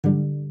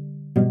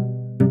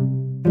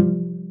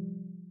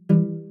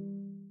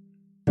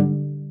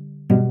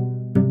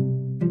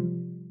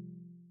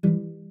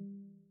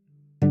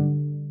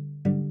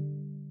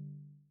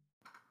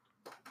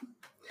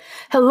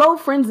Hello,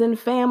 friends and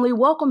family.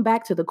 Welcome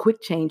back to the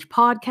Quick Change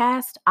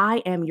Podcast. I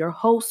am your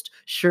host,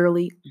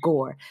 Shirley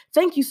Gore.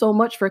 Thank you so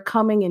much for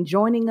coming and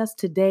joining us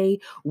today.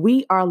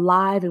 We are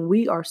live and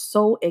we are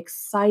so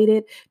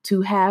excited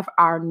to have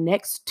our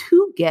next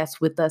two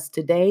guests with us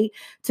today.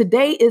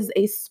 Today is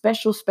a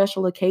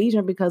special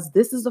occasion because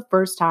this is the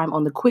first time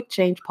on the Quick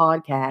Change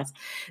Podcast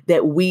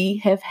that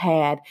we have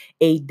had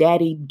a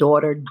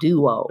daddy-daughter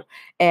duo.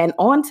 And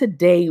on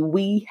today,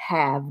 we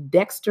have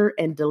Dexter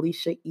and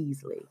Delisha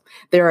Easley.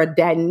 They're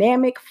a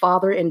dynamic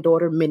father and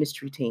daughter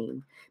ministry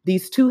team.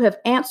 These two have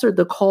answered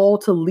the call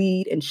to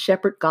lead and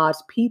shepherd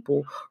God's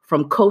people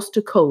from coast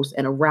to coast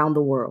and around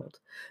the world.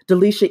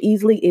 Delisha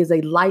Easley is a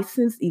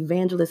licensed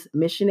evangelist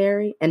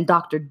missionary, and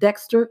Dr.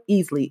 Dexter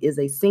Easley is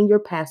a senior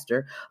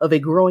pastor of a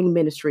growing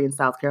ministry in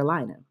South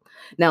Carolina.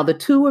 Now, the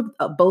two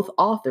are both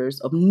authors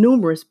of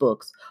numerous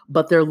books,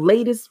 but their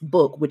latest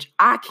book, which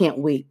I can't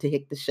wait to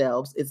hit the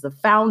shelves, is the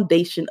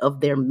foundation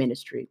of their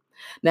ministry.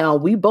 Now,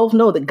 we both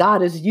know that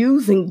God is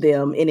using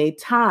them in a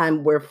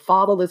time where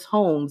fatherless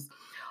homes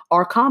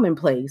are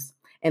commonplace,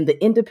 and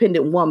the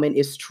independent woman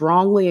is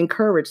strongly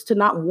encouraged to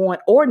not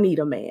want or need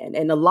a man.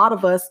 And a lot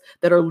of us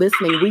that are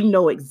listening, we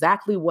know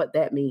exactly what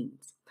that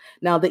means.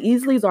 Now, the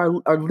Easleys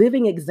are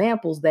living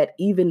examples that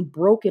even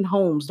broken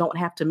homes don't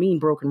have to mean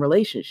broken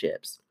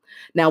relationships.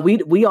 Now,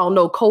 we all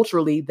know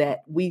culturally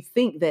that we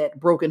think that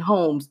broken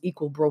homes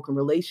equal broken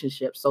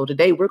relationships. So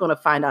today we're going to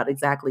find out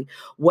exactly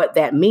what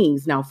that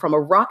means. Now, from a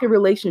rocky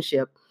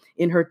relationship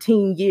in her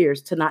teen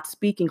years to not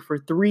speaking for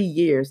 3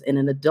 years in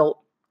an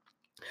adult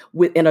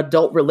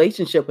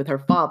relationship with her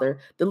father,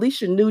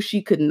 Delisha knew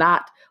she could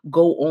not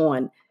go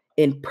on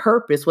in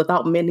purpose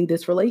without mending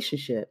this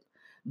relationship.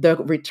 The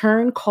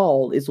return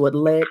call is what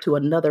led to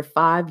another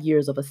 5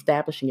 years of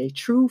establishing a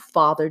true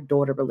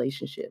father-daughter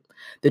relationship.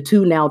 The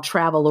two now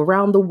travel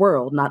around the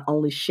world, not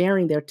only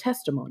sharing their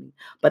testimony,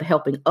 but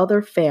helping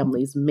other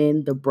families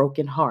mend the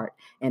broken heart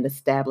and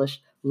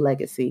establish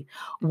legacy.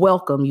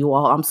 Welcome, you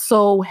all. I'm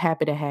so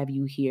happy to have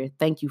you here.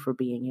 Thank you for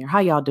being here. How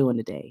y'all doing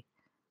today?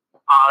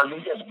 This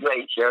is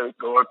great, Shirley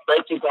Gore.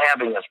 Thank you for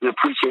having us. We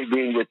appreciate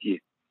being with you.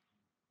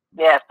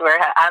 Yes,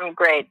 I'm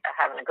great.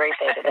 Having a great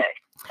day today.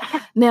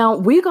 Now,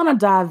 we're going to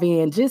dive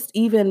in.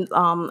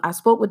 I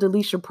spoke with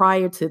Delisha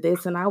prior to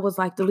this, and I was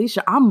like,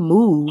 Delisha, I'm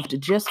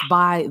moved just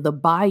by the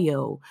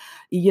bio.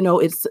 You know,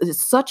 it's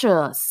such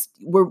a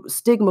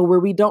stigma where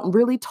we don't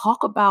really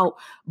talk about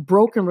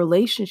broken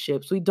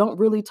relationships. We don't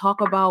really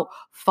talk about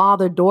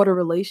father-daughter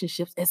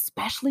relationships,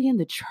 especially in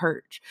the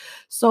church.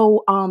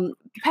 So,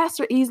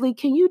 Pastor Easley,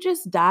 can you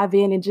just dive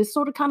in and just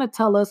sort of kind of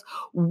tell us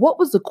what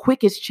was the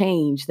quickest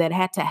change that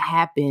had to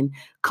happen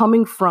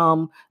coming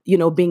from,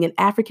 being an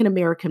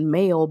African-American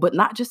male, but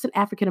not just an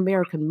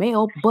African-American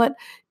male, but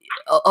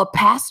a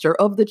pastor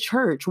of the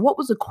church? What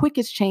was the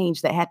quickest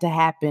change that had to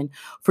happen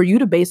for you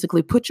to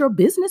basically put your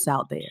business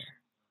out there?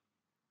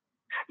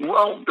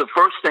 Well, the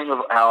first thing of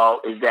all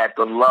is that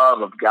the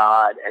love of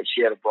God has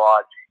shed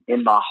abroad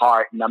in my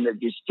heart. And I'm not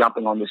just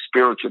jumping on the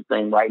spiritual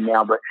thing right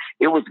now, but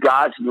it was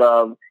God's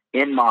love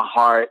in my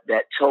heart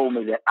that told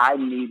me that I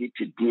needed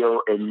to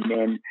deal and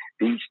mend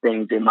these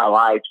things in my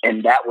life.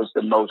 And that was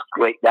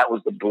that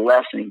was the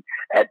blessing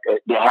at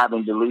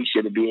having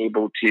Delisha to be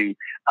able to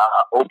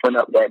open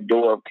up that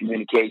door of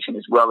communication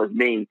as well as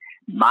me.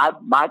 My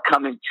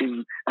coming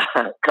to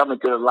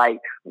the light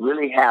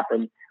really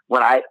happened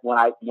when I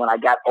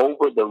got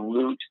over the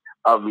root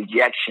of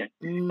rejection.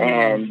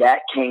 And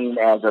that came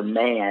as a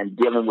man,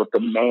 dealing with the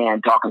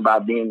man, talking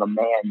about being a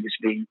man, just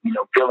being,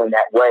 feeling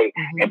that way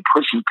and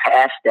pushing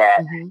past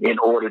that in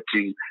order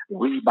to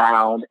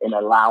rebound and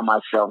allow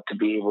myself to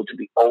be able to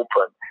be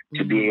open,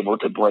 to be able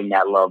to bring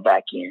that love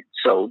back in.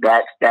 So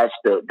that's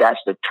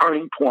the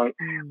turning point,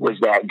 was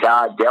that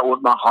God dealt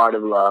with my heart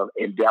of love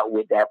and dealt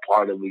with that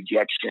part of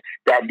rejection.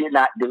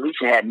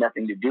 Delisha had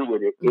nothing to do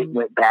with it. It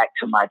went back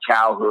to my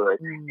childhood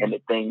and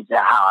the things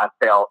that how I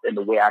felt and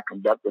the way I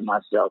conducted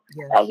myself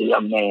as a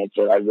young man.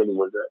 So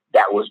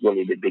that was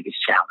really the biggest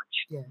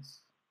challenge. Yes.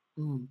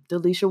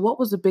 Delisha, what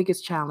was the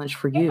biggest challenge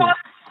for you?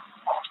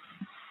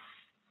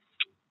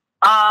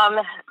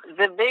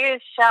 The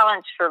biggest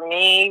challenge for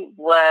me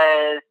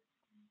was,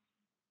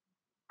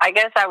 I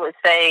guess I would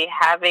say,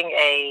 having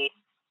a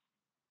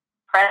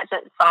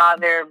present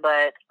father,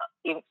 but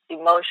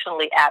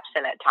emotionally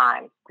absent at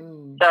times.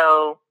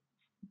 So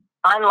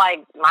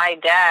unlike my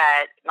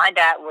dad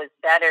was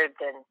better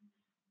than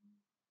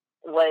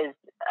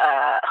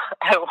I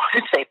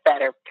wouldn't say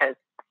better because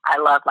I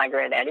love my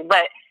granddaddy,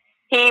 but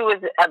he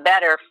was a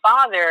better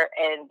father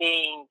in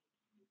being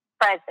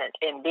present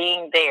and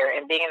being there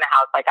and being in the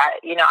house. Like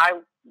I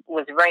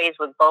was raised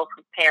with both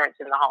parents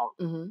in the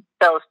home.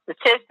 So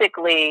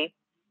statistically,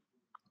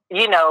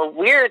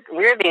 we're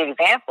the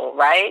example,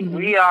 right?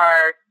 We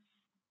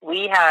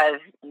have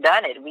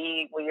done it.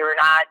 We are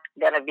not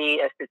going to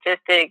be a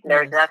statistic.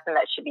 There's nothing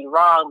that should be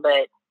wrong,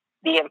 but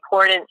the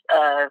importance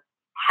of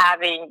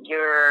having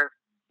your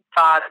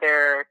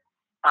father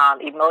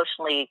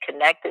emotionally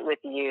connected with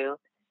you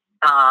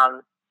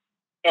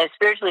and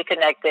spiritually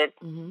connected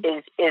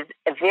is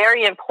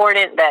very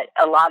important that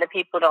a lot of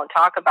people don't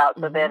talk about.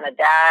 So then a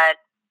dad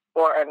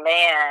or a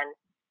man,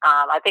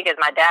 I think as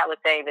my dad would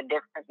say, the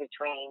difference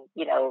between,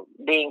 you know,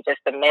 being just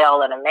a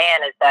male and a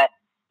man is that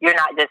you're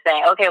not just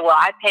saying, okay, well,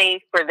 I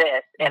pay for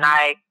this and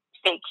I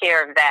take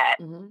care of that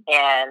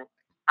and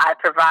I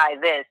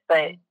provide this.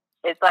 But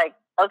it's like,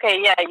 okay,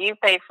 yeah, you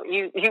pay for,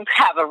 you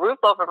have a roof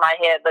over my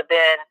head, but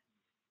then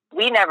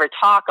we never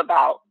talk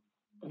about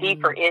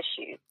deeper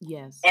issues.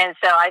 Yes. And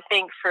so I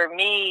think for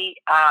me,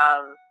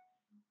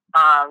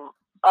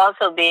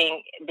 also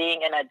being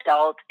an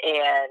adult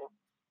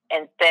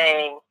and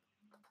saying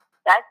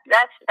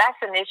that's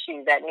an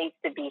issue that needs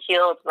to be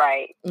healed,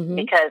 right?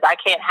 Because I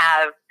can't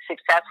have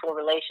successful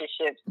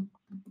relationships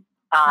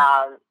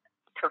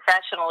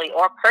professionally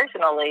or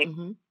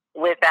personally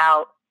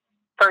without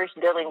first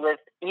dealing with,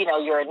 you know,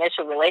 your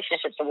initial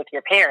relationships with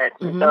your parents.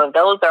 And so if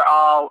those are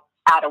all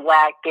out of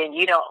whack, then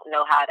you don't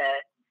know how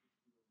to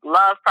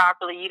love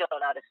properly, you don't know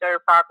how to serve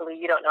properly,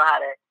 you don't know how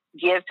to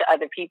give to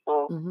other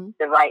people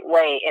the right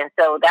way. And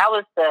so that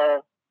was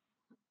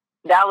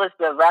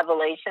the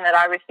revelation that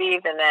I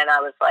received. And then I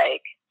was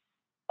like,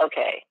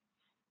 okay,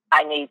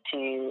 I need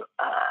to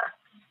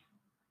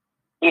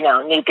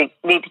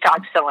need to talk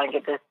to someone and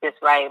get this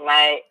right.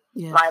 My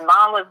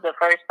mom was the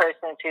first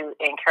person to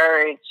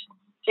encourage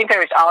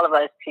all of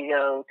us to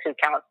go to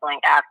counseling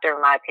after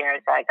my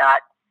parents had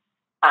got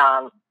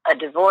a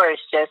divorce,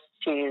 just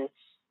to,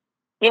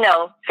 you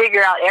know,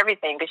 figure out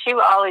everything. Because she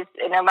would always,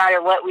 no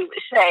matter what we would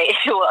say,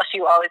 she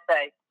always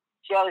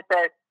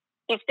says,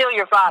 he's still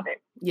your father.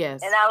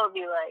 Yes. And I would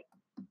be like,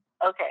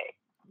 okay.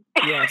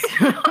 Yes.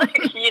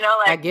 You know,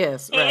 like, I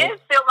guess, he is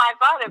still my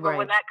father. But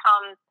when that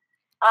comes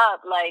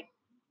up, like,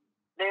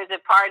 there's a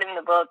part in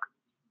the book,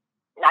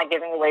 not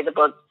giving away the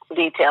book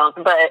details,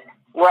 but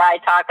where I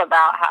talk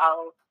about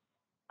how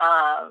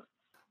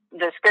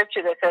the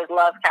scripture that says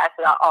love casts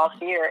out all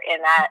fear,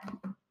 and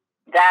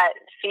that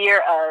fear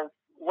of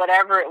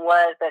whatever it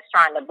was that's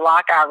trying to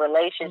block our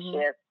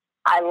relationship.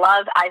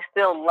 I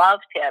still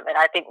loved him. And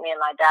I think me and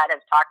my dad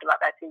have talked about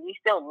that too. We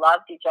still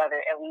loved each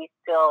other and we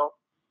still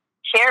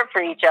cared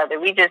for each other.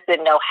 We just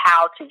didn't know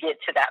how to get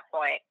to that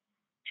point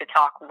to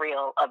talk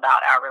real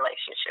about our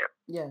relationship.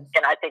 Yes.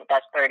 And I think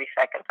that's 30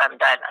 seconds. I'm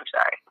done. I'm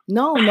sorry.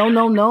 No.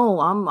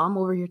 I'm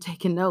over here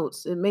taking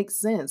notes. It makes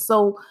sense.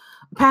 So,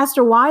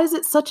 Pastor, why is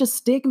it such a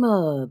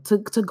stigma to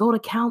go to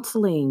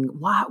counseling?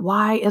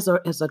 Why as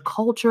a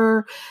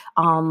culture,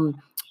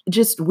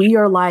 just we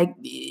are like,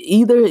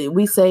 either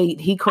we say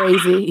he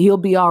crazy, he'll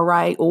be all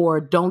right,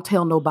 or don't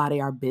tell nobody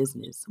our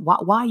business.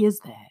 Why is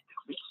that?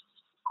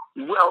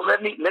 Well,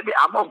 let me.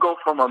 I'm gonna go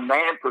from a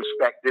man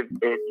perspective,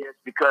 just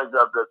because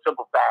of the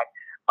simple fact.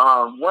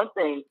 One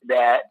thing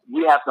that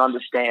we have to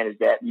understand is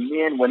that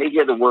men, when they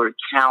hear the word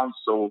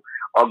counsel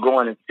or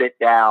going and sit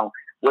down,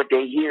 what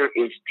they hear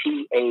is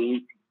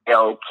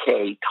TALK,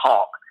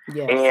 talk.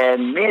 Yes.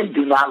 And men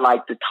do not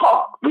like to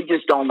talk. We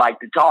just don't like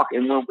to talk.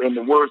 And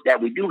the words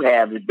that we do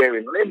have is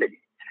very limited.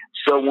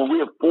 So when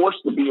we are forced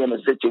to be in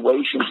a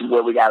situation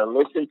where we got to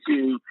listen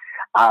to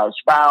our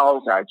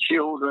spouse, our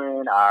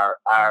children, our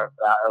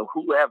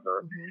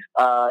whoever,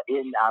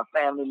 in our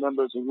family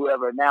members or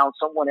whoever, now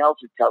someone else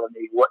is telling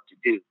me what to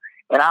do.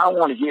 And I don't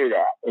want to hear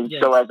that. And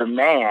so as a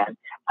man,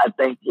 I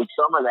think that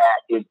some of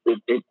that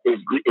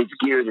is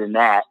geared in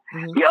that.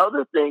 The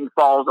other thing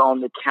falls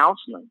on the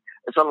counseling.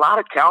 There's a lot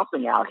of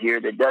counseling out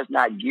here that does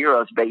not gear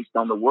us based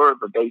on the word,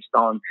 but based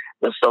on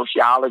the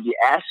sociology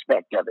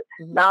aspect of it.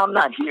 Now, I'm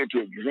not here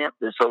to exempt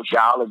the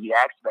sociology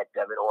aspect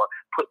of it or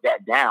put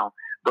that down.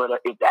 But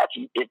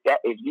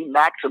if you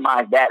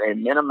maximize that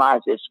and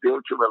minimize their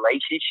spiritual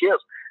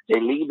relationships, they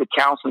leave the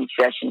counseling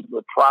sessions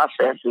with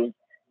processes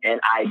and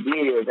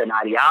ideas and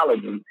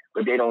ideology,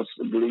 but they don't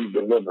believe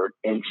delivered.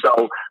 And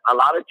so a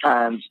lot of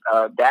times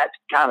that's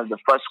kind of the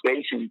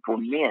frustration for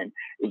men,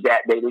 is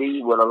that they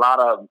leave with a lot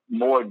of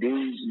more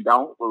do's and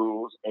don't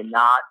rules and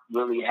not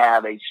really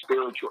have a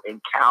spiritual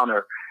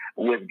encounter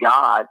with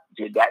God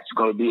that's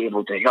going to be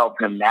able to help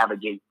him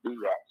navigate through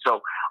that.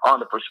 So on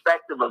the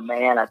perspective of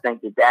man, I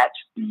think that that's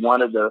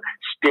one of the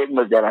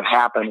stigmas that have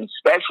happened,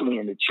 especially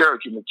in the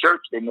church. In the church,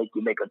 they make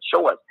you make a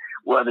choice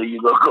whether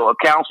you're going to go to a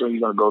counselor or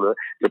you're going to go to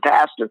the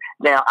pastor.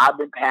 Now, I've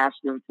been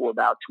pastoring for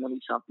about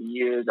 20-something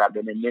years. I've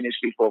been in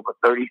ministry for over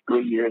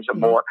 33 years or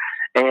more.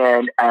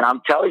 And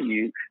I'm telling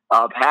you,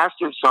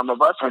 pastors, some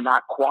of us are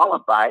not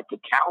qualified to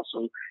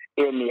counsel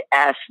in the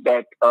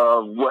aspect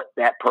of what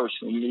that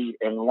person needs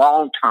in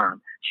long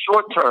term,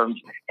 short term,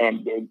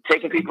 and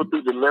taking people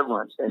through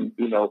deliverance and,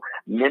 you know,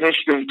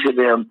 ministering to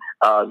them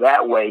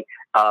that way.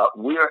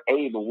 We are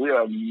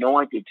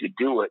anointed to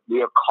do it.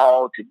 We are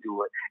called to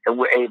do it, and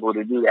we're able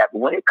to do that. But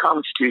when it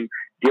comes to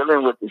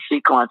dealing with the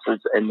sequences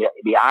and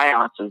the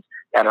ionces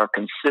that are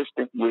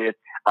consistent with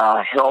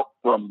help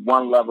from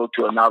one level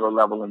to another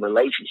level in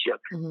relationship,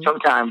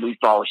 sometimes we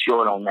fall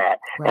short on that.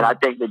 Right. And I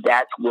think that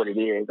that's what it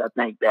is. I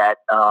think that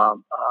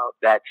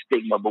that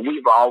stigma. But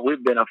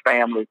we've been a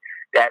family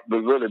that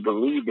really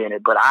believed in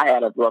it. But I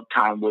had a rough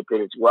time with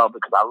it as well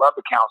because I love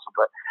the counsel,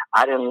 but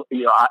I didn't,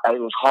 it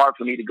was hard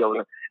for me to go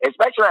to,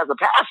 especially as a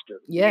pastor.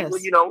 Yes.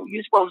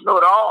 You're supposed to know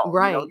it all.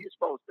 Right. You're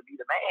supposed to be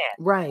the man.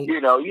 Right.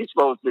 You're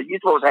supposed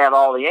to have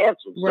all the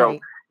answers. Right.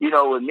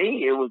 So, with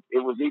me, it was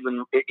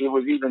even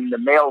the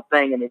male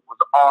thing, and it was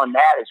on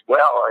that as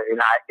well.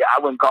 And I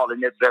wouldn't call it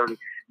necessarily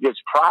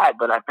just pride,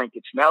 but I think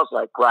it smells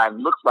like pride,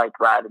 and looks like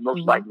pride, and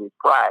most likely it's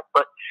pride.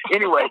 But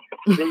anyway,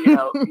 that's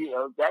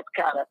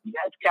kind of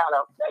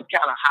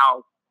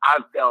how I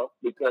felt,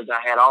 because I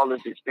had all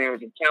this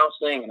experience in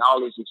counseling and all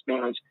this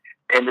experience.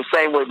 And the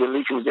same way that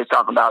Alicia was just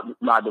talking about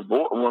my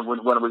divorce,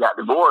 when we got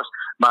divorced,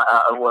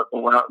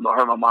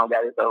 her mom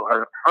got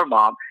her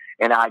mom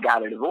and I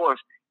got a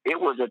divorce. It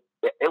was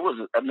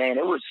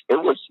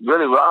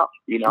really rough,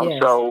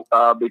 Yes. So,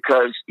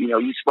 because,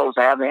 you're supposed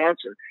to have the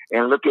answer,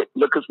 and look at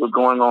what's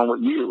going on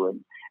with you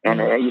and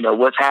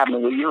what's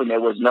happening with you. And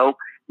there was no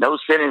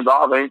sin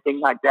involved or anything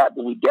like that,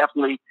 but we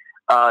definitely,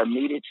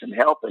 needed some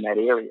help in that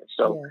area.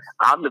 So Yes.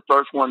 I'm the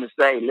first one to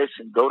say,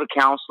 listen, go to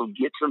counsel,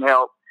 get some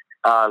help,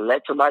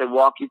 let somebody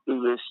walk you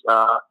through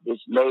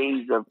this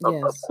maze of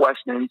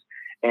questions,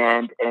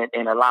 and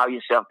allow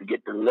yourself to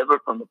get delivered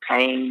from the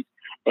pain,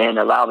 and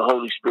allow the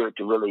Holy Spirit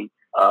to really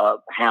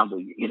handle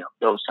you,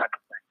 those type of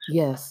things.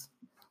 Yes.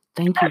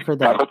 Thank you for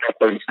that. I hope that's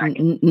 30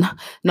 seconds.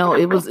 No,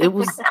 it was it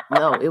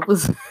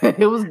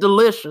was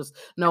delicious.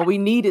 No, we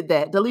needed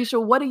that.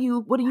 Delisha, what do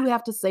you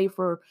have to say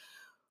for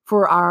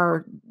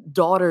our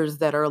daughters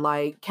that are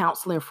like,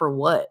 counseling for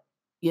what?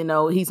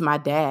 He's my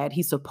dad.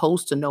 He's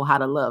supposed to know how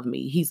to love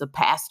me. He's a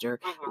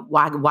pastor.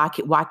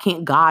 Why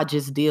can't God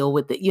just deal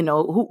with it?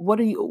 What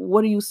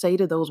do you say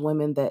to those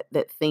women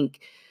that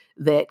think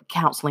that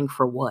counseling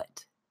for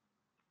what?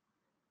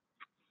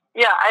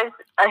 Yeah,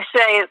 I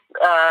say,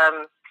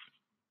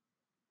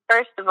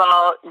 first of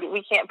all,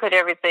 we can't put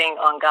everything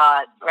on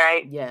God,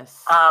 right?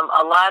 Yes.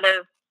 A lot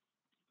of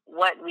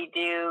what we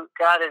do,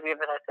 God has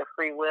given us a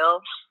free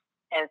will.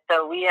 And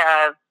so we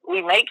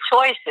make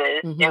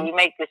choices and we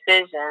make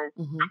decisions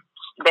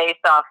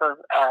based off of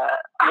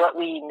what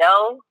we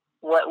know,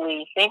 what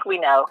we think we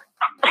know.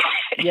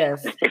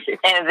 Yes.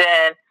 And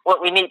then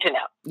what we need to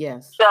know.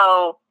 Yes.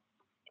 So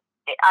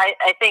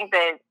I think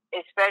that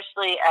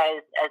especially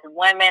as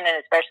women,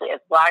 and especially as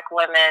Black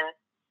women,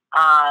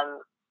 I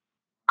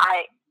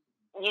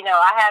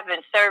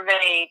haven't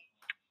surveyed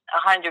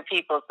 100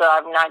 people, so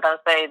I'm not going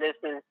to say this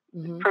is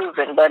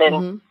proven, but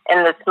in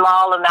the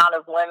small amount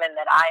of women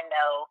that I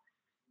know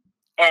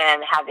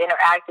and have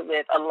interacted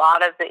with, a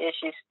lot of the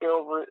issues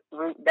still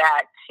root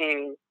back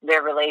to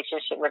their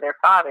relationship with their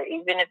father,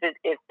 even if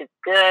it's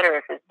good or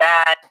if it's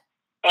bad,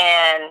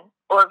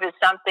 or if it's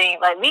something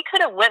like, we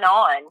could have went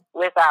on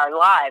with our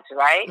lives,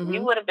 right? We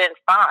would have been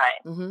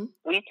fine.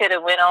 We could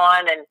have went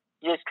on and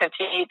just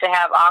continued to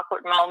have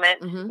awkward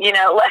moments,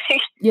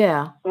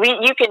 yeah.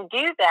 You can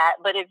do that,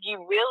 but if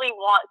you really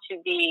want to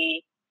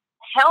be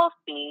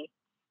healthy,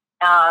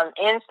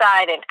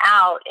 inside and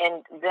out,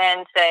 and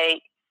then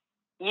say,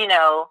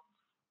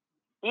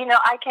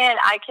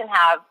 I can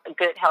have a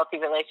good, healthy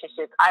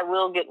relationship. I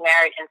will get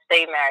married and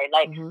stay married.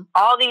 Like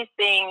all these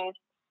things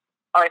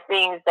are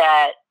things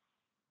that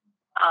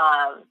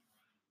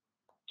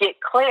get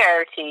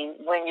clarity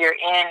when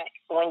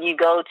you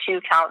go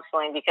to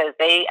counseling, because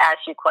they ask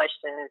you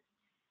questions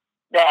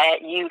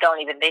that you don't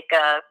even think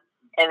of,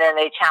 and then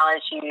they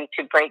challenge you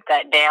to break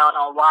that down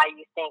on why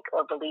you think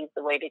or believe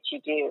the way that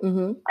you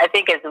do. I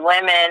think as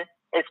women,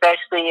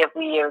 especially if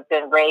we have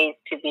been raised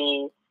to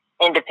be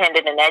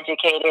independent and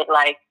educated,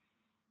 like,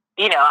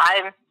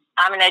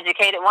 I'm an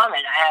educated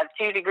woman. I have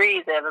 2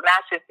 degrees. I have a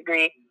master's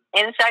degree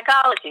in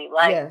psychology.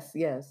 Like,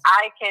 yes.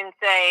 I can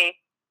say,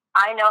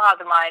 I know how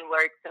the mind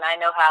works, and I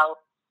know how,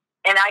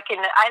 and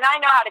I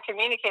know how to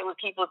communicate with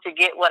people to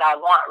get what I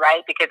want,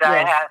 right? Because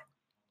I have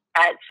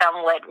had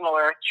somewhat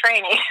more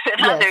training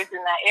than others in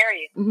that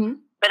area.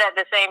 But at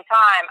the same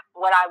time,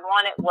 what I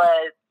wanted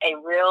was a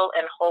real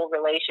and whole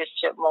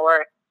relationship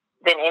more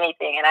than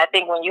anything. And I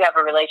think when you have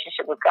a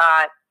relationship with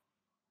God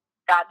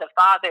the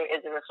Father is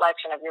a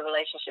reflection of your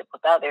relationship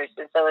with others.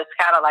 And so it's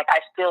kind of like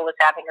I still was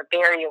having a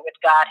barrier with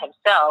God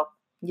himself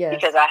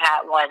because I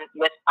had one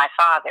with my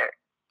Father.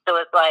 So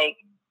it's like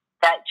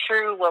that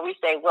true where we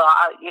say, well,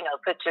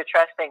 put your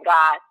trust in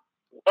God.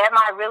 Am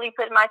I really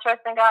putting my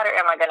trust in God, or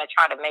am I going to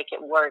try to make it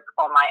work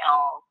on my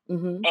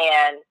own?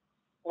 And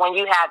when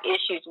you have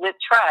issues with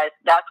trust,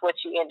 that's what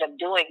you end up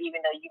doing, even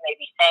though you may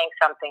be saying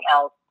something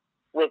else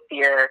with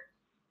your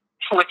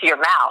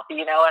mouth.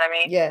 You know what I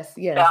mean? Yes.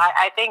 So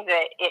I think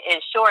that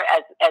in short,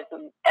 as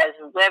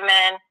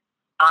women,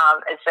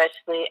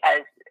 especially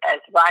as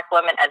Black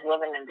women, as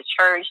women in the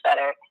church that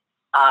are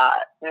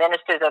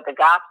ministers of the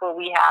gospel,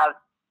 we have,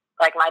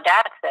 like my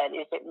dad said,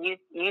 is that you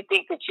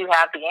think that you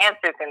have the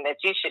answers and that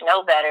you should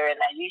know better and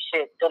that you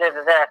should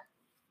da-da-da-da.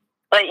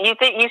 But you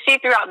see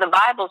throughout the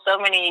Bible, so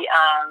many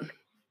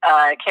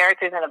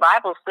characters in the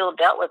Bible still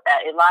dealt with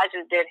that.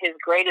 Elijah did his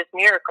greatest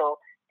miracle,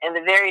 and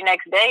the very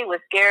next day was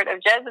scared of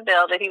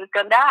Jezebel that he was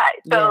going to die.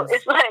 So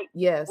it's like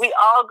we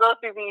all go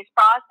through these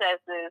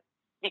processes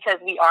because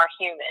we are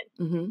human.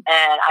 Mm-hmm. And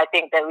I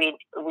think that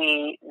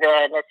the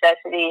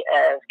necessity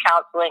of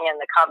counseling and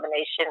the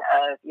combination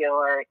of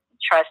your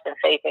trust and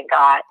faith in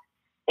God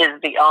is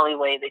the only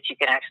way that you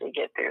can actually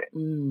get through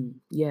it.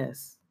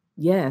 Yes.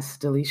 Yes,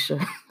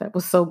 Delisha. That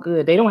was so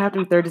good. They don't have to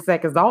be 30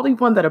 seconds. All these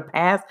ones that are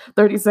past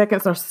 30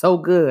 seconds are so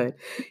good.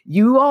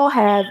 You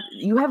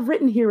have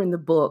written here in the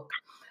book,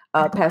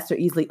 Pastor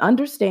Easley,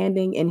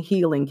 understanding and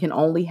healing can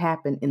only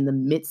happen in the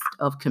midst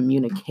of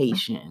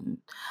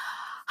communication.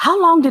 How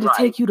long did it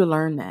take you to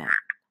learn that?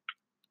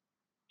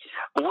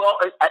 Well,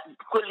 I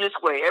put it this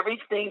way: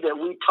 everything that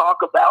we talk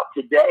about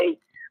today,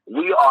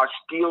 we are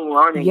still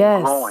learning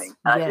and growing.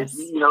 Yes.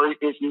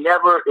 It's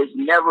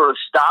never a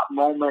stop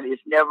moment.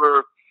 It's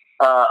never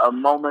a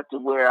moment to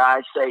where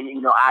I say,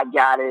 I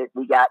got it.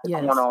 We got the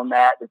corner on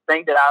that. The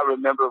thing that I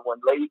remember when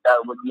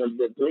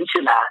Delisha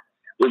and I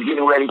was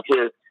getting ready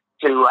to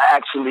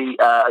actually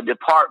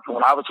depart from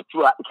when I was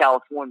flew out to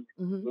California,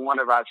 one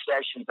of our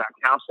sessions, our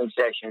counseling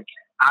sessions,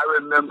 I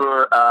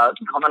remember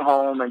coming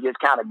home and just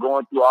kind of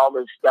going through all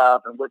this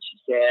stuff and what she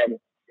said,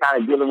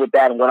 kind of dealing with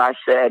that and what I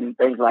said and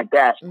things like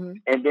that.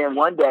 And then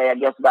one day, I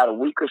guess about a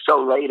week or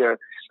so later,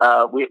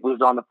 we was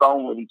on the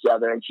phone with each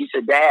other, and she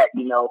said, "Dad,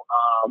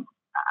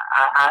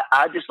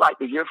 I just like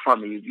to hear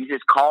from you. If you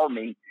just call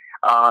me,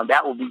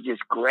 that would be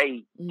just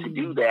great to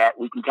do that.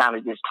 We can kind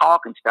of just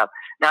talk and stuff."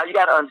 Now, you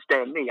got to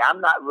understand me. I'm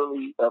not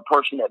really a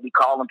person that be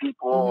calling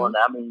people, and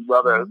I mean,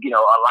 whether, a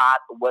lot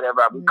or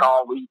whatever we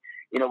call, we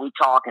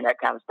talk and that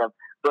kind of stuff.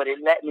 But it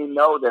let me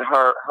know that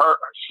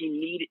she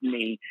needed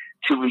me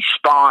to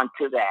respond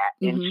to that.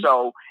 And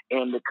so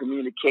in the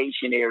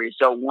communication area.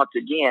 So once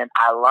again,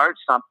 I learned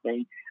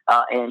something,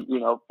 a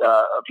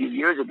few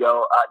years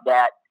ago,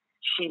 that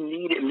she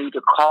needed me to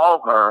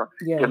call her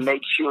to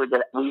make sure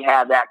that we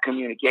have that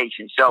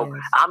communication. So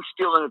I'm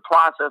still in the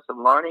process of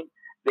learning.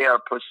 There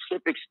are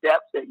specific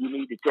steps that you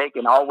need to take,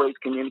 and always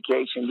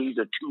communication. These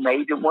are two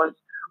major ones.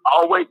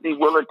 Always be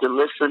willing to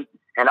listen,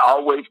 and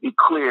always be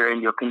clear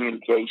in your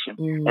communication,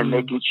 and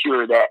making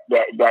sure that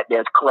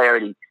there's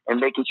clarity, and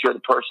making sure the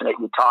person that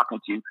you're talking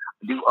to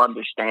do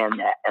understand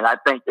that. And I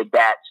think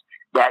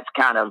that's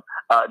kind of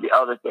the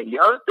other thing. The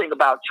other thing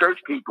about church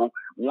people,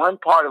 one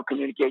part of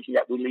communication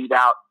that we leave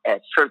out as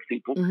church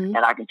people, and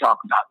I can talk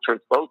about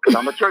church folks because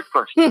I'm a church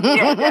person.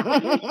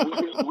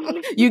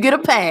 You get a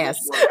pass.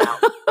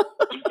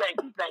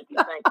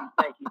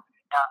 Thank you.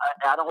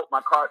 I don't hope my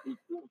car is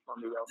full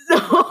from me, though.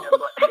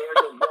 But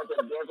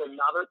there's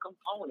another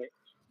component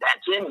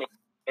that's in it,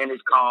 and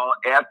it's called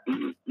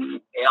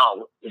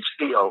FEEL. It's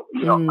feel.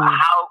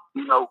 How,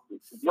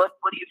 what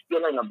are you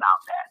feeling about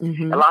that?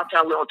 A lot of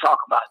times we don't talk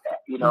about that.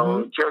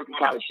 In church we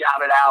kind of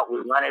shout it out, we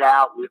run it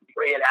out, we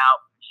pray it out,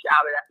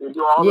 shout it out, we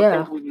do all the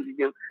things we need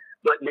to do,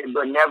 but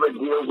never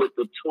deal with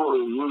the total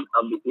root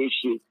of the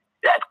issue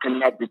that's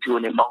connected to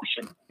an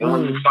emotion. And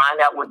when you find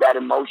out what that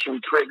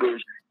emotion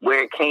triggers,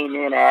 where it came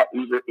in at,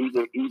 either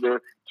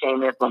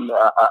came in from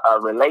a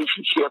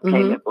relationship,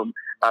 came in from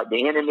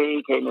the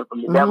enemy, came in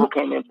from the devil,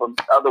 came in from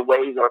other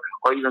ways,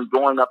 or even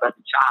growing up as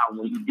a child.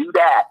 When you do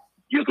that,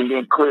 you can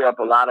then clear up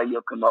a lot of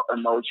your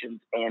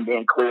emotions, and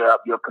then clear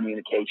up your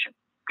communication,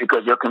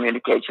 because your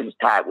communication is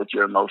tied with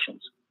your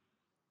emotions.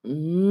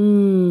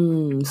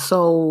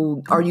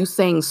 So are you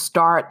saying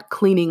start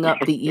cleaning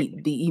up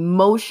the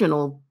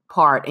emotional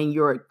part, and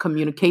your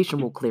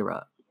communication will clear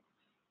up?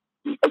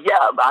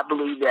 Yeah, I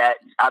believe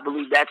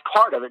that's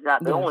part of it,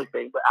 not the only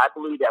thing, but I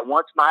believe that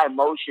once my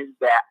emotions,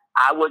 that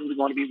I wasn't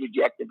going to be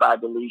rejected by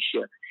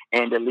Delisha,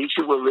 and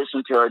Delisha will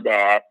listen to her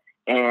dad,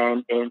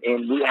 and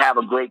we have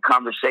a great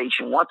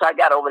conversation. Once I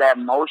got over that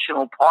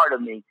emotional part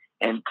of me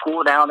and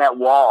pulled down that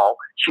wall,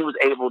 she was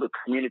able to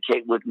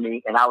communicate with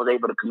me, and I was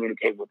able to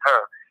communicate with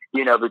her.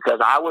 Because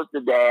I was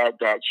the dad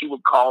that she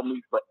would call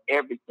me for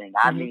everything.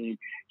 I mean,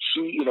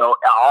 she,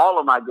 all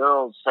of my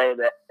girls say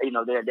that,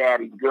 they're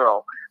daddy's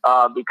girl,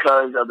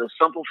 because of the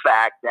simple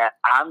fact that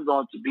I'm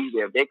going to be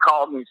there. They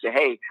call me and say,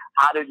 "Hey,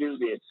 how to do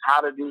this, how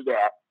to do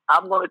that."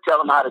 I'm going to tell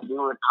them how to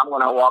do it. I'm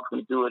going to walk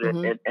them through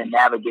it and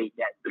navigate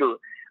that through it.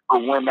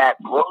 But when that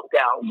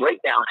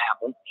breakdown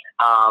happened,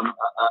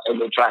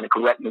 and they're trying to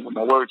correct me with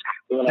my words,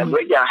 but when that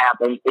breakdown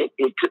happened,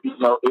 it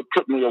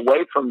took me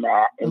away from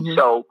that. And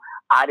so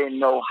I didn't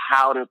know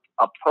how to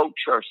approach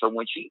her. So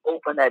when she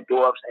opened that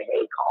door up, say,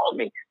 "Hey, call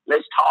me.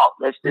 Let's talk.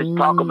 Let's just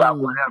talk about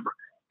whatever."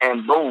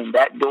 And boom,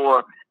 that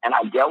door, and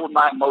I dealt with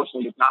my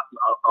emotions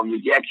of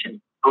rejection.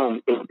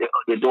 Boom,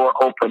 the door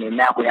opened, and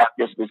now we have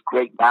this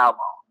great dialogue,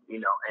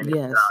 and it's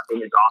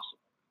awesome.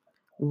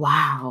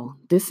 Wow.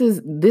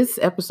 This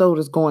episode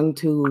is going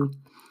to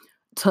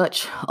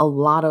touch a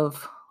lot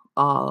of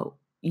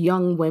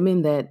young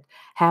women that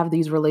have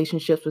these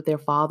relationships with their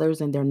fathers,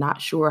 and they're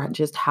not sure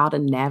just how to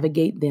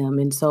navigate them.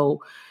 And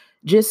so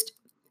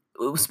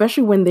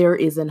especially when there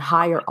is a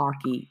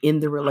hierarchy in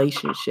the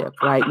relationship,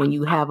 right? When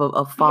you have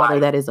a father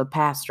that is a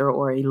pastor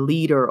or a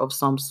leader of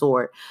some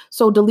sort.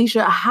 So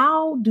Delisha,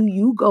 how do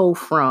you go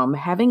from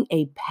having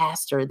a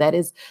pastor that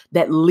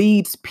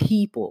leads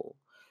people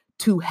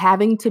to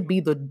having to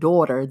be the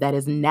daughter that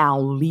is now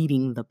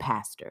leading the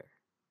pastor?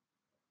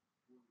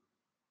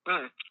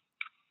 Mm.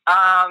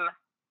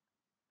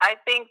 I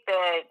think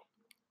that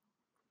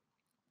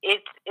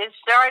it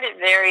started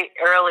very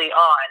early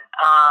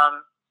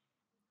on.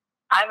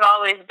 I've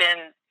always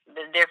been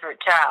the different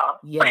child.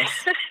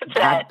 Yes.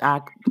 that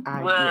yes.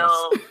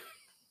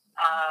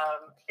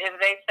 If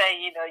they say,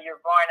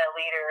 you're born a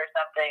leader or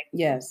something.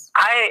 Yes.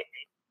 I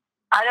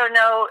don't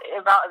know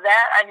about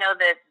that. I know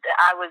that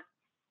I was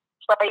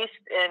placed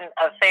in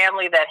a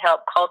family that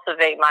helped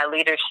cultivate my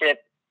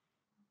leadership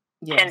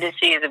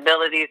tendencies,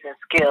 abilities, and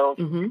skills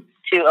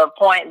to a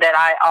point that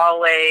I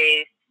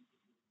always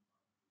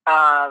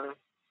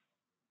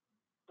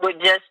would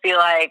just be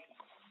like,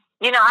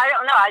 I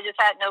don't know. I just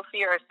had no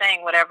fear of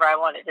saying whatever I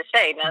wanted to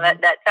say. Now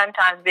that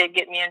sometimes did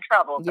get me in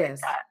trouble.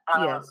 Yes.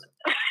 Yes.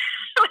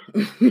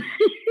 In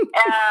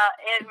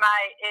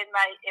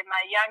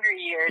my younger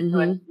years,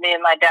 when me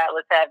and my dad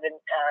was having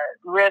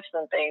rifts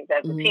and things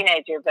as a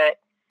teenager, but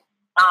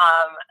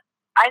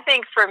I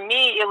think for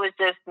me it was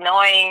just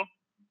knowing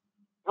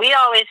we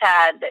always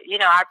had,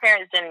 our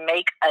parents didn't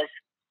make us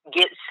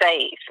get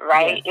saved,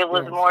 right? It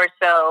was more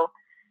so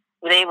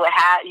they would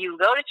have you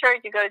go to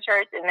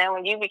church, and then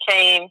when you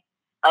became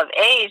of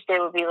age, they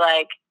would be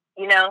like,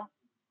 you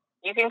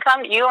can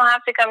come. You don't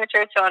have to come to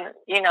church on,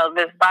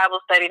 this Bible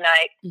study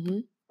night.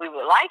 We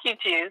would like you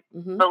to,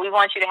 but we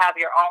want you to have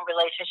your own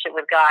relationship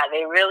with God.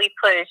 They really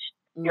push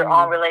your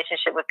own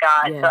relationship with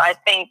God. So I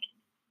think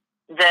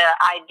the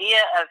idea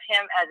of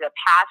him as a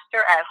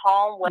pastor at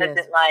home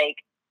wasn't like,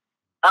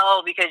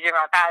 oh, because you're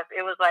my pastor.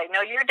 It was like,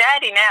 no, you're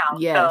daddy now.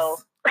 Yes. So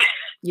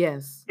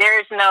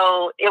there's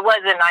it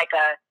wasn't like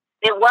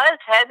it was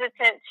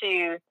hesitant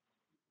to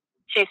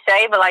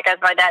say, but like as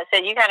my dad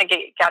said, you kind of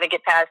got to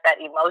get past that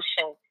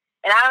emotion.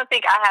 And I don't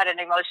think I had an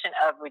emotion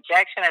of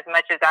rejection as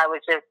much as I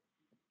was just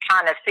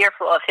kind of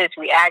fearful of his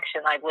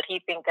reaction. Like, would he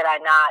think that I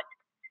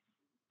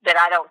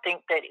don't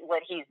think that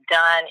what he's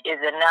done is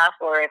enough,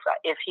 or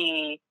if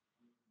he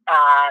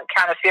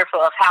kind of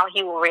fearful of how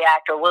he will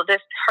react, or will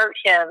this hurt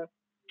him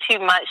too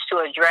much to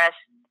address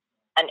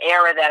an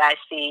error that I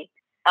see.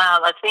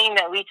 A thing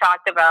that we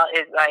talked about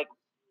is like,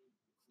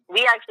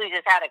 we actually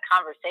just had a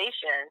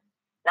conversation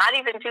not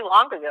even too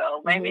long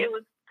ago. Maybe it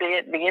was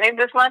the beginning of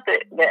this month.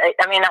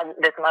 Not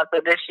this month,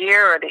 but this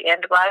year or the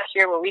end of last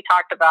year, where we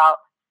talked about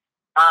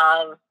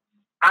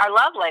our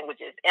love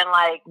languages and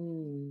like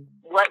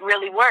what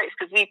really works.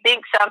 Because we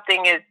think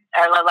something is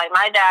our love. Like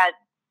my dad,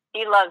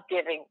 he loves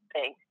giving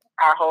things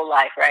our whole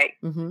life, right?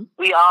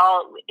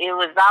 It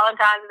was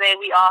Valentine's Day.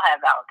 We all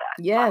have Valentine's.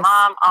 Yes. My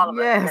mom, all of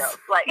us girls.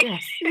 Like,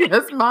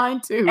 yes,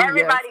 mine too.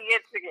 Everybody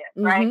gets a gift,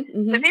 right?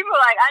 So people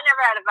are like, I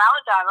never had a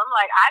Valentine. I'm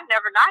like, I've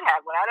never not had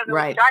one. I don't know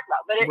what you're talking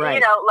about. But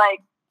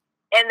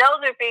and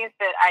those are things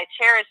that I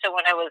cherished. So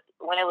when it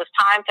was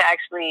time to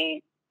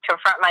actually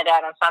confront my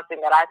dad on something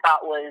that I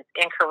thought was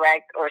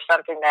incorrect or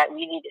something that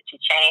we needed to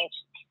change,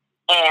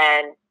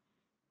 and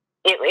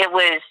it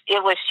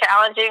was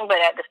challenging,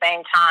 but at the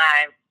same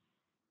time,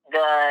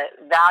 the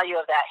value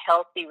of that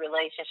healthy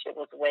relationship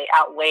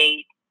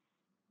outweighed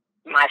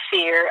my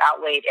fear,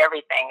 outweighed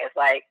everything. It's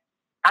like,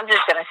 I'm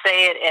just going to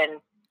say it. And,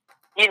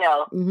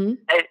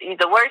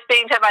 the worst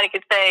thing somebody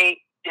could say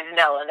is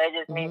no. And that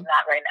just means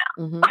not right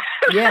now.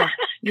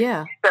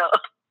 Yeah. So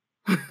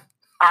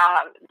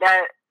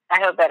I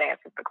hope that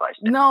answers the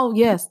question. No,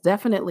 yes,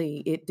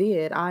 definitely. It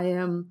did. I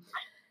am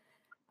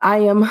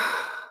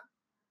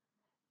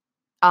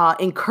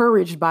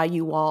encouraged by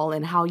you all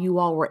and how you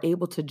all were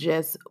able to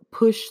just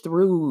push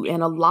through.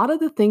 And a lot of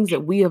the things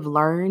that we have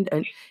learned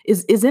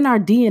is in our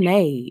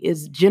DNA,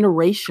 is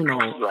generational.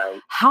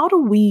 Right. How do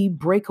we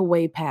break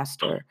away,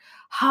 Pastor?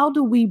 How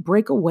do we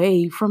break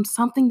away from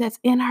something that's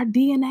in our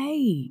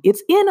DNA?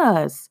 It's in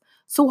us.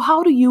 So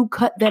how do you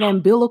cut that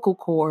umbilical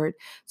cord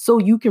so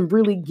you can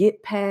really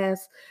get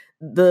past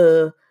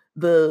the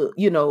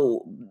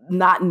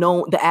not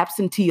know the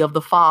absentee of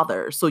the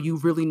father? So you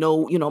really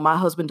know, my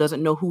husband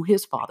doesn't know who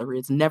his father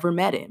is, never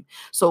met him.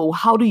 So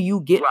how do you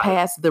get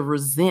past the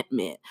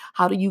resentment?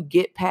 How do you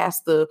get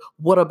past the,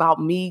 what about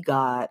me,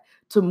 God,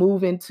 to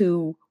move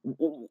into,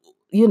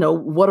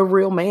 what a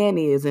real man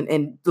is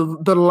and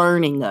the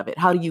learning of it?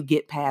 How do you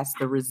get past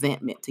the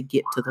resentment to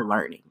get to the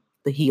learning,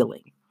 the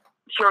healing?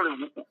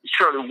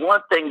 Shirley,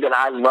 one thing that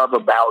I love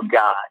about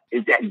God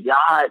is that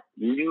God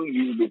knew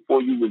you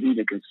before you was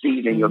even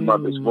conceived in your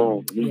mother's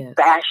womb. He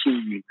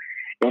fashioned you,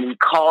 and he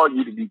called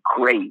you to be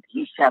great.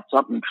 He's had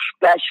something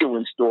special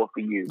in store for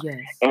you. Yes.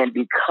 And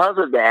because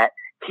of that,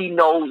 he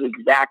knows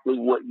exactly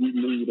what you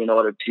need in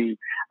order to,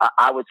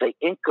 I would say,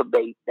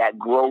 incubate that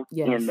growth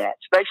in that,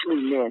 especially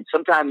men.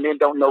 Sometimes men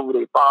don't know who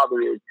their father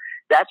is.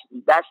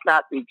 That's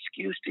not the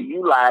excuse to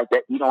utilize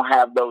that you don't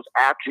have those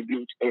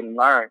attributes and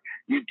learn.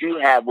 You do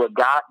have what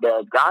God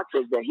does. God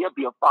says that he'll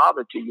be a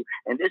father to you.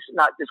 And this is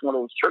not just one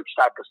of those church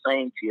type of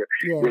sayings here.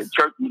 Yes. The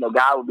church,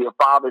 God will be a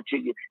father to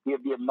you. He'll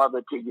be a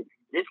mother to you.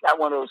 This is not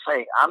one of those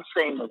sayings. I'm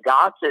saying that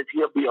God says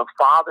he'll be a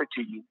father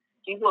to you.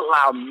 He will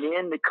allow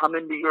men to come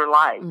into your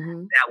life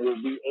that will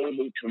be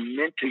able to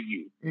mentor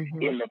you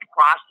in the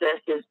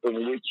processes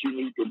in which you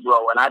need to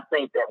grow. And I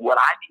think that what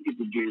I needed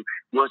to do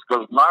was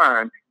to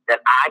learn that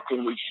I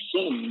can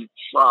receive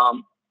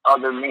from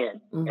other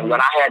men. Mm-hmm. And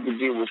what I had to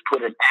do was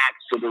put an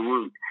axe to the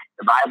root.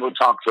 The Bible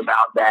talks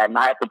about that, and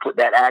I have to put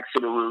that axe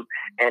to the root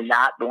and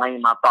not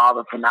blame my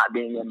father for not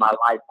being in my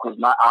life, because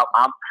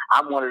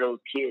I'm one of those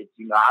kids.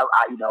 You know,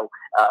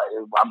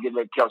 I'm getting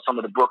ready to tell some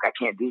of the book. I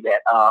can't do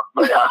that.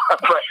 But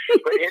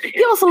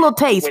give us a little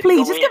taste,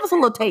 please. Just give us a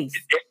little taste.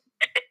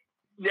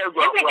 You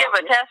can give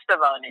a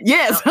testimony.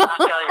 Yes. I'll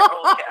tell you.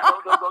 Okay.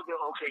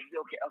 All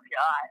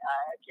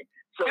right.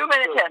 So, 2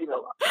 minute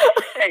testimony.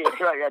 Hey, I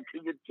got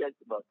 2 minute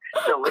testimony.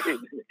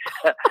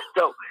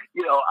 So,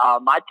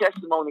 my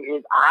testimony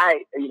is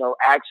I,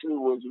 actually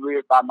was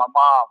reared by my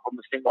mom from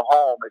a single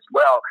home as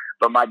well.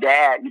 But my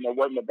dad,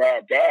 wasn't a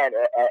bad dad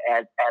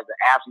as an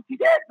absentee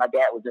dad. My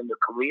dad was in the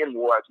Korean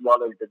War as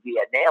well as the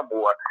Vietnam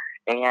War.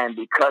 And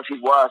because he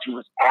was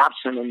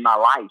absent in my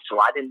life. So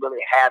I didn't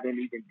really have him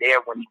even there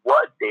when he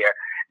was there.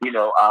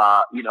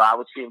 I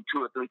would see him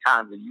 2 or 3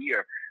 times a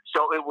year.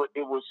 So it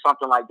was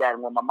something like that.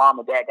 And when my mom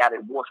and dad got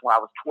divorced when I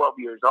was 12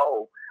 years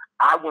old,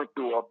 I went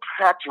through a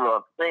plethora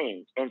of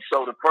things. And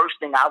so the first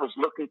thing I was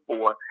looking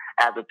for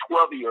as a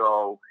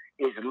 12-year-old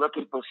is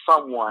looking for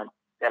someone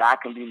that I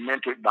can be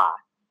mentored by.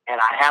 And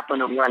I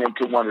happened to run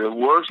into one of the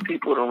worst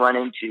people to run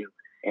into.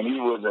 And he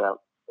was a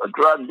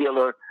drug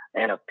dealer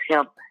and a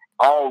pimp,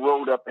 all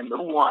rolled up into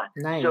one.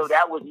 Nice. So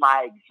that was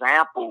my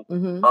example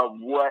of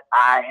what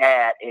I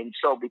had. And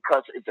so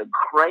because it's a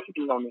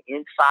craving on the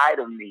inside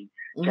of me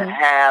to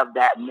have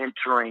that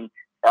mentoring,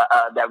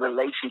 that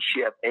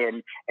relationship.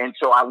 And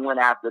so I went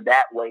after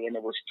that way, and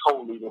it was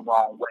totally the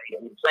wrong way.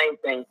 And the same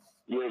thing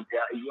with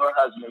your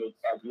husband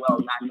as well,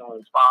 not knowing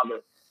his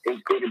father.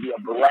 It's going to be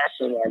a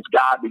blessing as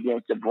God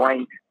begins to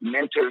bring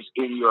mentors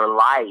in your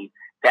life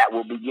that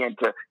will begin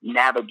to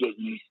navigate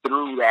you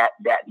through that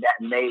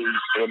maze.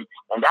 And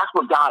that's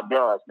what God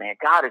does, man.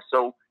 God is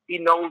he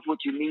knows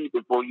what you need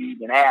before you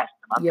even ask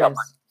him. Yes.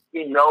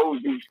 He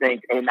knows these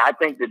things. And I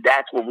think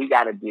that's what we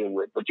got to deal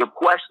with. But your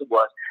question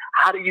was,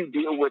 how do you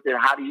deal with it?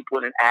 How do you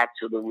put an axe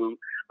to the root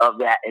of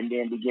that and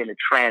then begin to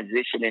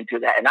transition into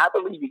that? And I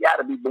believe you got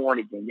to be born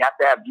again. You have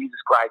to have Jesus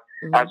Christ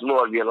as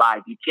Lord of your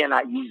life. You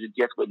cannot use it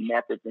just with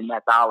methods and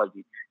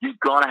methodology. You're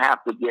going to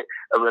have to get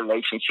a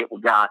relationship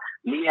with God.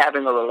 Me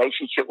having a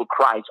relationship with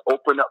Christ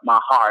opened up my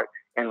heart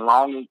and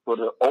longing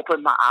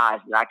open my eyes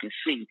that I can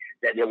see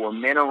that there were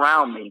men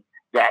around me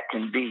that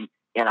can be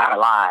in our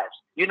lives.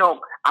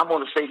 I'm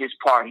going to say this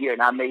part here,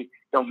 and I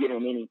don't get in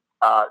any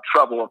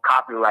trouble or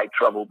copyright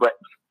trouble, but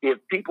if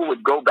people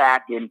would go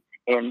back and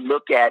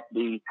look at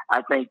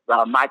I think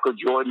Michael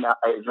Jordan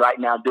is right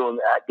now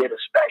did a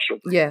special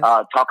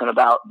talking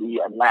about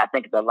I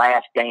think the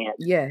Last Dance.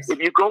 Yes. If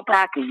you go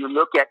back and you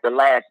look at the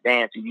Last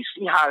Dance and you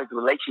see how his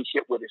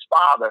relationship with his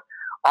father,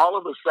 all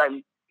of a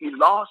sudden he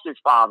lost his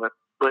father,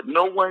 but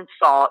no one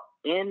saw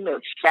in the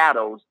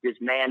shadows this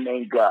man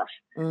named Gus.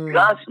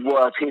 Gus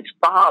was his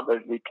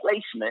father's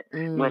replacement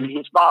when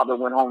his father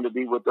went home to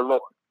be with the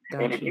Lord.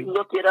 And if you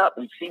look it up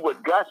and see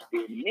what Gus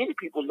did, many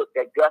people looked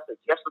at Gus as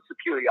just a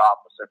security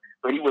officer,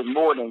 but he was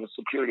more than a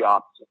security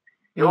officer.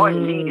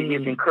 Jordan needed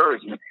his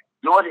encouragement.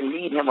 Jordan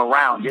needed him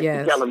around just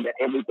to tell him that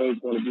everything's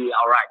going to be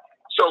all right.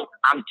 So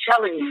I'm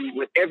telling you,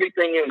 with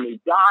everything in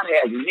me, God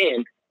has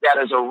men that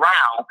is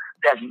around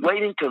that's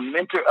waiting to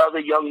mentor other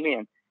young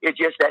men. It's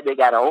just that they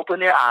got to open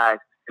their eyes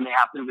and they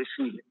have to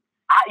receive it.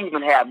 I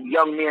even have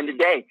young men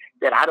today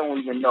that I don't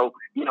even know.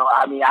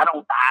 I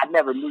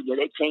never knew that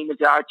they came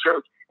into our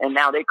church. And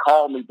now they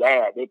call me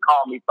dad. They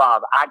call me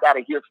father. I got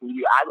to hear from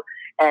you.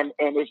 And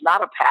it's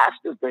not a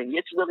pastor thing.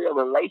 It's really a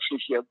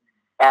relationship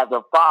as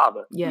a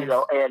father, yes.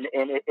 And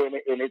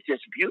it's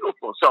just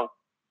beautiful. So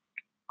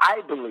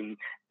I believe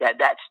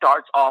that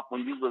starts off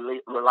when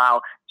you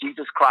allow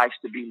Jesus Christ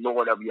to be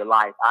Lord of your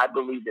life. I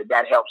believe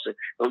that helps it.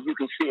 You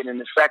can see it in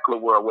the secular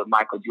world with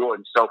Michael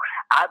Jordan. So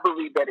I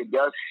believe that it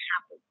does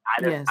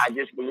happen. I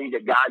just believe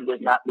that God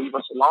does not leave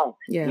us alone.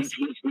 Yes.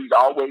 He's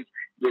always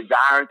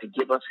desiring to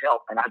give us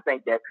help. And I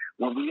think that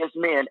when we as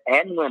men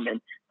and women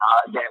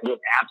that with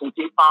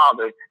absentee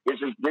fathers,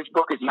 this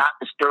book is not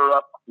to stir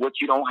up what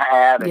you don't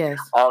have and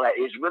all that.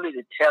 It's really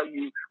to tell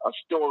you a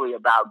story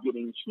about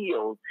getting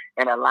healed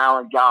and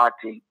allowing God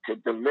to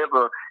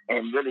deliver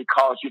and really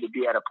cause you to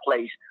be at a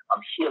place of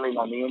healing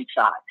on the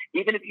inside.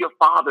 Even if your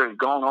father has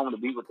gone home to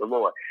be with the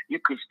Lord, you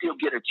can still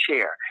get a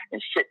chair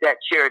and sit that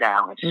chair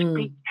down and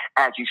speak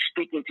as you're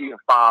speaking to your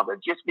father.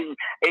 Just being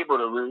able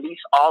to release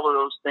all of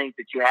those things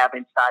that you have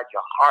inside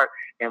your heart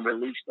and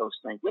release those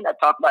things. We're not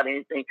talking about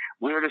anything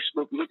weird or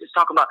spooky. We're just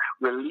talking about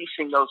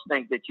releasing those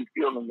things that you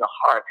feel in your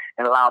heart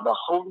and allow the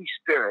Holy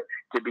Spirit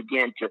to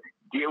begin to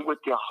deal with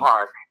your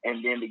heart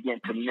and then begin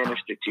to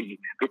minister to you.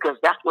 Because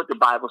that's what the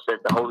Bible says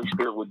the Holy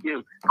Spirit will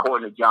do,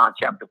 according to John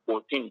chapter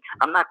 14.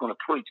 I'm not going to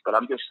preach, but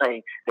I'm just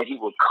saying that he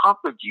will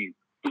comfort you.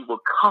 He will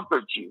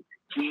comfort you.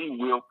 He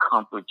will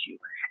comfort you.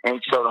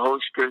 And so the Holy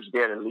Spirit is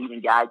there to lead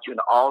and guide you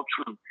into all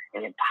truth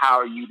and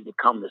empower you to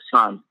become the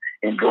sons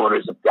and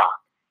daughters of God.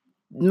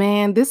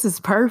 Man, this is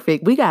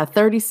perfect. We got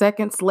 30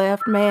 seconds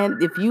left, man.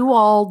 If you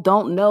all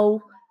don't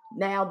know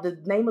now, the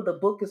name of the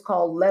book is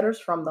called Letters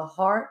from the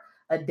Heart,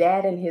 a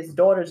dad and his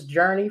daughter's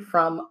journey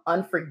from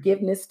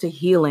unforgiveness to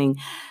healing.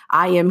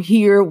 I am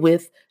here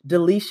with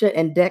Delisha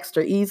and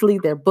Dexter Easley.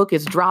 Their book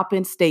is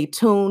dropping. Stay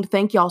tuned.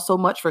 Thank y'all so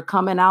much for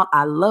coming out.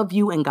 I love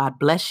you and God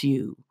bless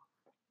you.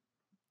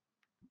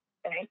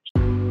 Thank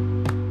you.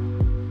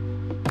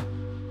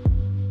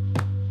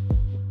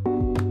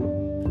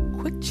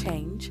 Quick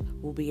Change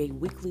will be a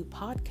weekly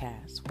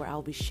podcast where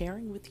I'll be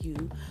sharing with you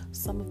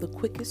some of the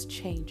quickest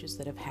changes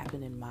that have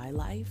happened in my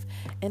life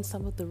and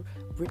some of the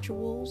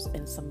rituals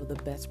and some of the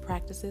best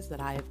practices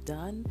that I have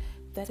done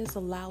that has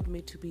allowed me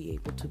to be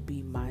able to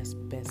be my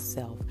best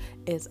self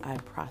as I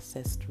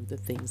process through the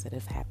things that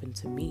have happened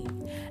to me,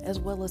 as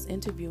well as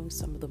interviewing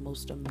some of the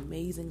most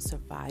amazing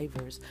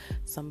survivors,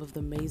 some of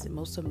the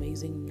most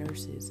amazing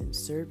nurses and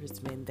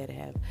servicemen that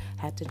have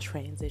had to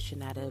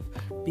transition out of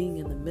being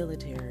in the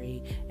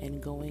military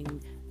and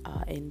going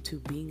into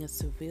being a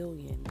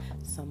civilian,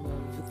 some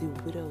of the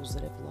widows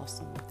that have lost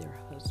some of their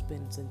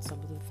husbands, and some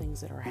of the things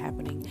that are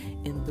happening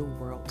in the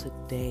world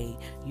today.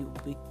 You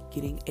will be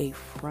getting a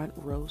front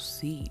row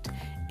seat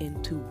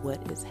into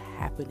what is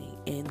happening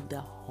in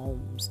the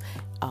homes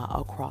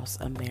across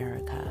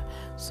America.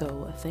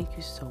 So thank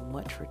you so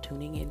much for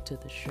tuning into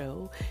the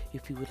show.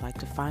 If you would like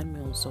to find me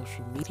on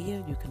social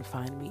media, you can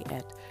find me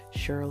at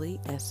Shirley,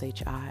 SHIRLEY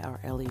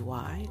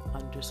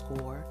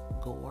 _Gore,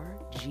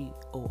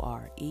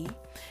 GORE.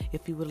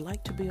 If you would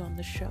like to be on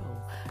the show,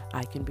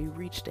 I can be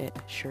reached at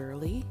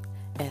Shirley,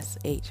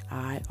 SHIRLEY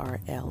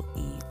 _GORE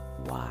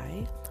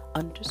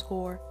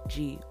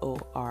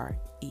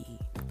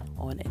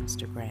on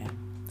Instagram.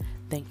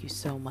 Thank you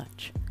so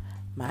much.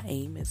 My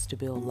aim is to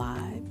build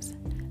lives,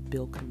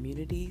 build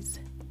communities,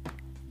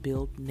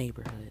 build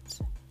neighborhoods.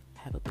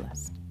 Have a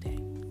blessed day.